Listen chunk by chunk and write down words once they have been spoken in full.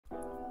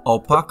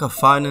Alpaca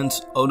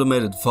Finance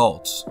Automated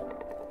Vaults.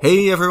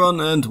 Hey everyone,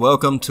 and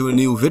welcome to a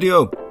new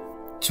video.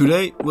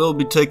 Today we'll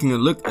be taking a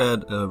look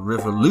at a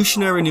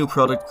revolutionary new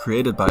product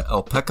created by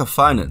Alpaca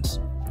Finance,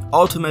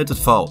 Automated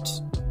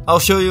Vaults. I'll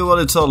show you what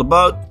it's all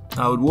about,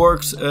 how it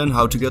works and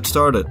how to get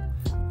started.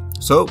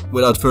 So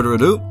without further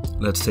ado,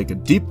 let's take a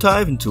deep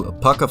dive into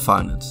Alpaca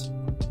Finance.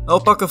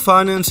 Alpaca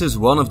Finance is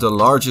one of the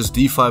largest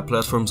DeFi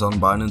platforms on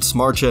Binance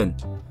Smart Chain.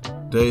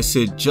 They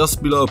sit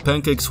just below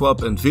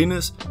PancakeSwap and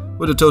Venus,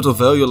 with a total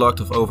value locked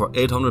of over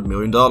 $800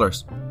 million.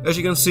 As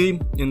you can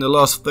see, in the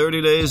last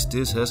 30 days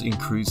this has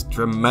increased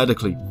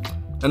dramatically,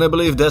 and I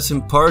believe that's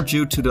in part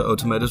due to the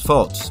automated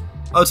vaults.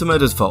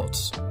 Automated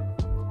vaults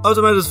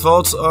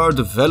are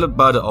developed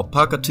by the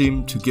Alpaca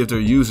team to give their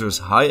users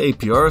high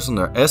APRs on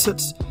their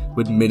assets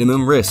with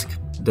minimum risk.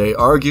 They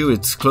argue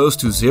it's close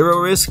to zero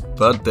risk,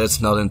 but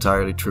that's not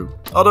entirely true,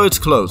 although it's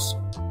close.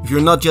 If you're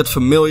not yet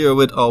familiar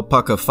with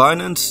Alpaca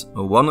Finance,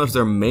 one of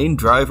their main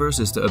drivers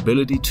is the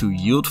ability to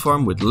yield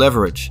farm with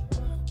leverage.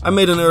 I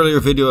made an earlier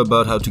video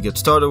about how to get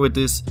started with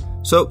this,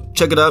 so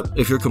check it out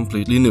if you're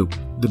completely new.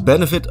 The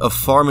benefit of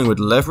farming with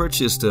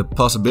leverage is the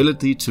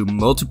possibility to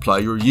multiply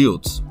your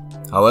yields.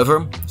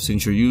 However,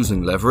 since you're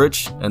using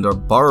leverage and are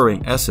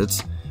borrowing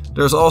assets,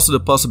 there's also the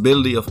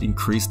possibility of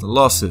increased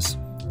losses,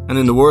 and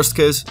in the worst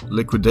case,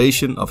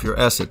 liquidation of your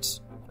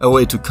assets. A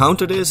way to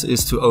counter this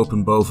is to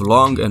open both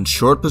long and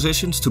short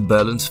positions to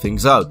balance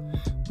things out,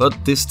 but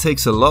this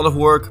takes a lot of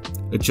work,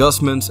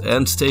 adjustments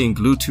and staying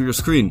glued to your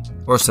screen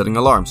or setting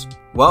alarms.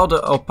 While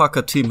the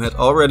Alpaca team had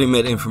already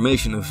made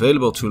information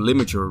available to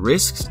limit your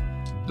risks,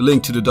 the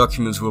link to the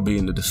documents will be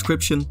in the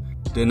description,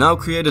 they now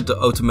created the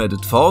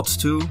automated vaults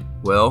to,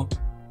 well,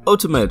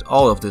 automate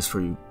all of this for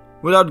you.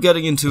 Without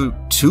getting into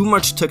too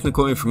much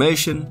technical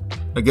information,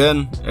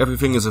 again,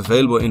 everything is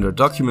available in their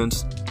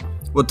documents.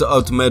 What the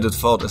automated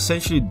vault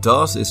essentially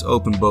does is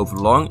open both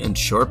long and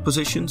short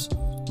positions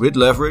with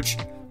leverage,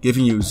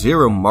 giving you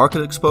zero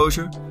market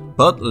exposure,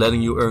 but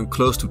letting you earn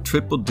close to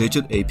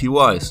triple-digit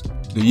APYs.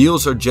 The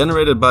yields are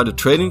generated by the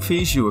trading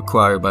fees you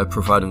acquire by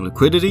providing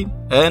liquidity,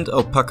 and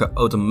Alpaca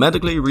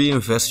automatically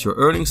reinvests your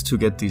earnings to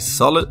get these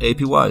solid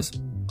APYs.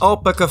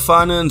 Alpaca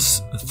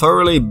Finance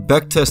thoroughly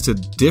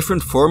backtested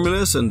different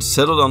formulas and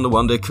settled on the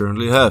one they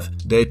currently have.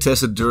 They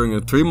tested during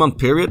a 3-month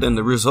period and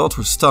the results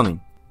were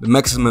stunning. The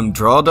maximum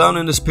drawdown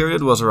in this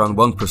period was around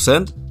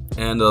 1%,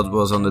 and that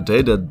was on the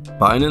day that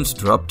Binance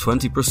dropped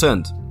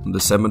 20% on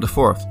December the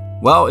 4th,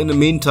 while in the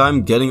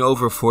meantime getting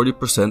over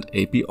 40%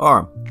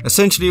 APR.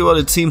 Essentially what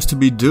it seems to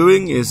be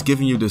doing is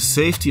giving you the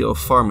safety of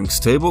farming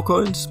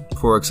stablecoins,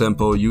 for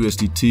example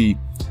USDT,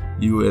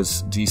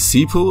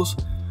 USDC pools,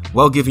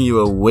 while giving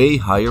you a way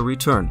higher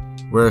return.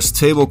 Whereas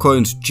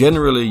stablecoins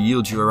generally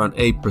yield you around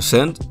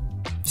 8%,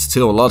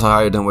 still a lot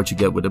higher than what you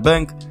get with a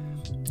bank,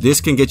 this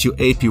can get you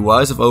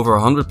APYs of over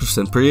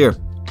 100% per year.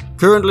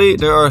 Currently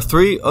there are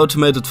 3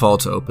 automated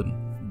vaults open,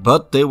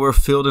 but they were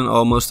filled in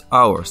almost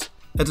hours.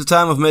 At the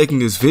time of making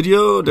this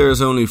video, there is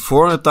only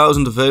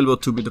 400,000 available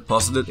to be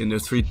deposited in the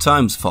 3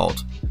 times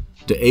vault.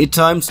 The 8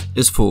 times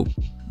is full.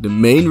 The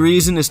main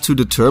reason is to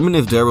determine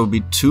if there will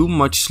be too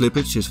much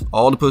slippage if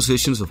all the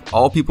positions of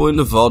all people in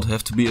the vault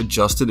have to be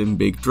adjusted in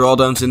big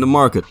drawdowns in the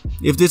market.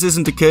 If this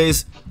isn't the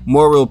case,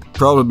 more will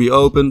probably be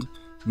opened,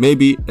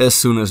 maybe as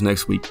soon as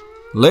next week.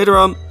 Later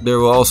on, there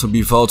will also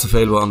be vaults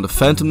available on the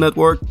Phantom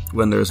network.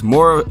 When there is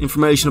more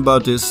information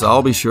about this,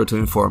 I'll be sure to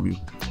inform you.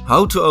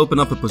 How to open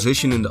up a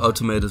position in the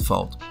automated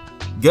vault.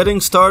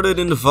 Getting started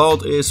in the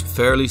vault is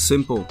fairly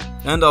simple,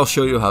 and I'll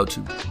show you how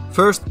to.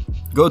 First,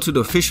 go to the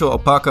official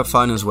Alpaca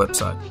Finance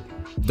website.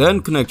 Then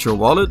connect your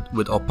wallet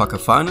with Alpaca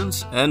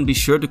Finance and be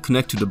sure to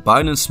connect to the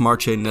Binance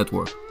Smart Chain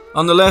network.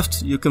 On the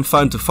left, you can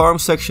find the farm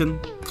section,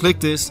 click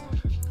this,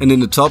 and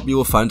in the top you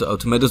will find the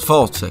automated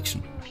vault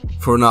section.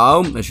 For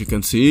now, as you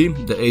can see,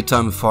 the 8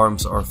 times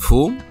farms are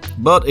full,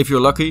 but if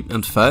you're lucky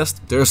and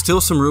fast, there is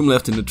still some room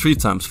left in the 3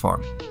 times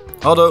farm.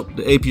 Although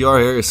the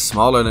APR here is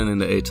smaller than in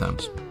the 8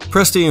 times.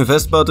 Press the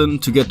invest button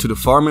to get to the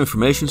farm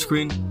information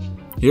screen.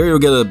 Here you'll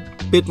get a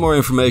bit more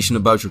information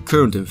about your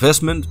current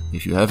investment,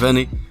 if you have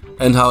any,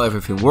 and how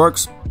everything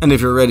works. And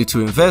if you're ready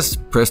to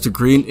invest, press the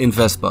green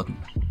invest button.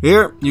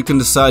 Here you can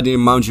decide the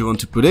amount you want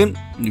to put in.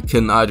 You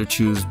can either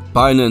choose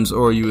Binance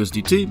or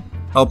USDT.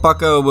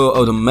 Alpaca will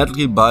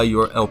automatically buy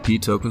your LP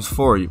tokens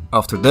for you.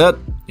 After that,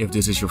 if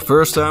this is your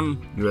first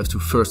time, you have to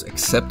first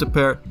accept the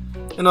pair,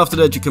 and after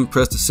that you can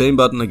press the same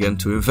button again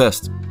to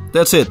invest.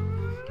 That's it.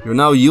 You're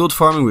now yield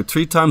farming with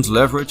 3 times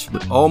leverage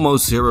with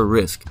almost zero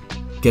risk,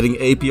 getting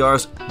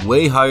APRs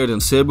way higher than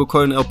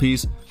stablecoin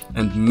LPs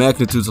and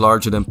magnitudes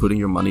larger than putting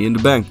your money in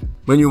the bank.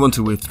 When you want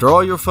to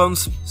withdraw your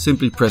funds,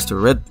 simply press the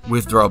red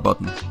withdraw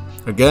button.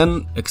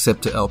 Again,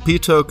 accept the LP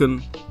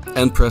token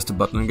and press the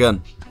button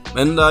again.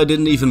 And I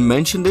didn't even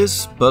mention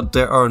this, but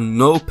there are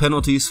no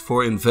penalties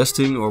for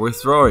investing or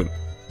withdrawing,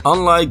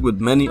 unlike with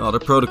many other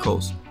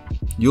protocols.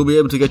 You'll be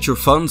able to get your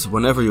funds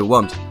whenever you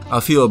want. I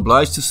feel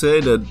obliged to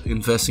say that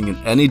investing in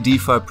any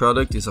DeFi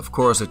product is of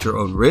course at your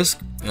own risk,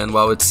 and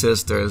while it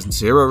says there is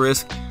zero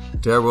risk,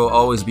 there will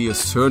always be a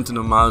certain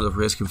amount of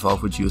risk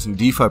involved with using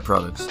DeFi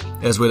products.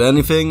 As with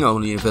anything,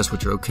 only invest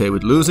what you're okay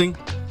with losing.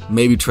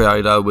 Maybe try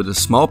it out with a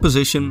small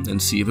position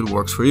and see if it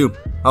works for you.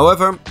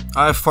 However,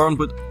 I've farmed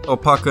with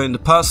Alpaca in the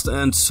past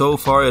and so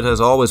far it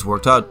has always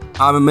worked out.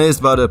 I'm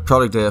amazed by the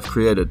product they have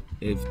created.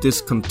 If this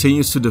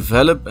continues to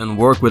develop and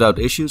work without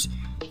issues,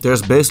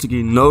 there's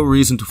basically no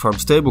reason to farm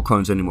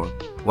stablecoins anymore.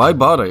 Why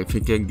bother if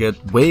you can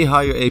get way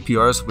higher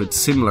APRs with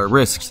similar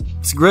risks?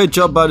 It's a great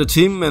job by the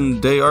team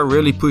and they are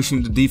really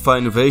pushing the DeFi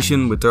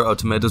innovation with their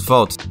automated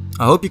vaults.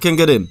 I hope you can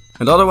get in.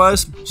 And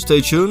otherwise, stay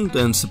tuned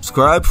and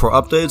subscribe for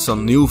updates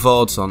on new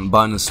vaults on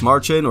Binance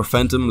Smart Chain or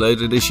Phantom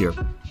later this year.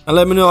 And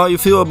let me know how you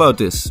feel about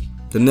this.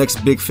 The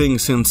next big thing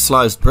since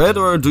sliced bread,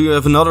 or do you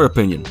have another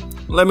opinion?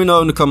 Let me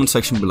know in the comment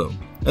section below.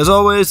 As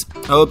always,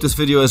 I hope this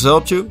video has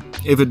helped you.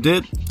 If it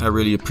did, I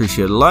really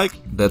appreciate a like.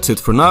 That's it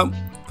for now.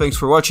 Thanks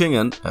for watching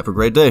and have a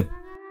great day.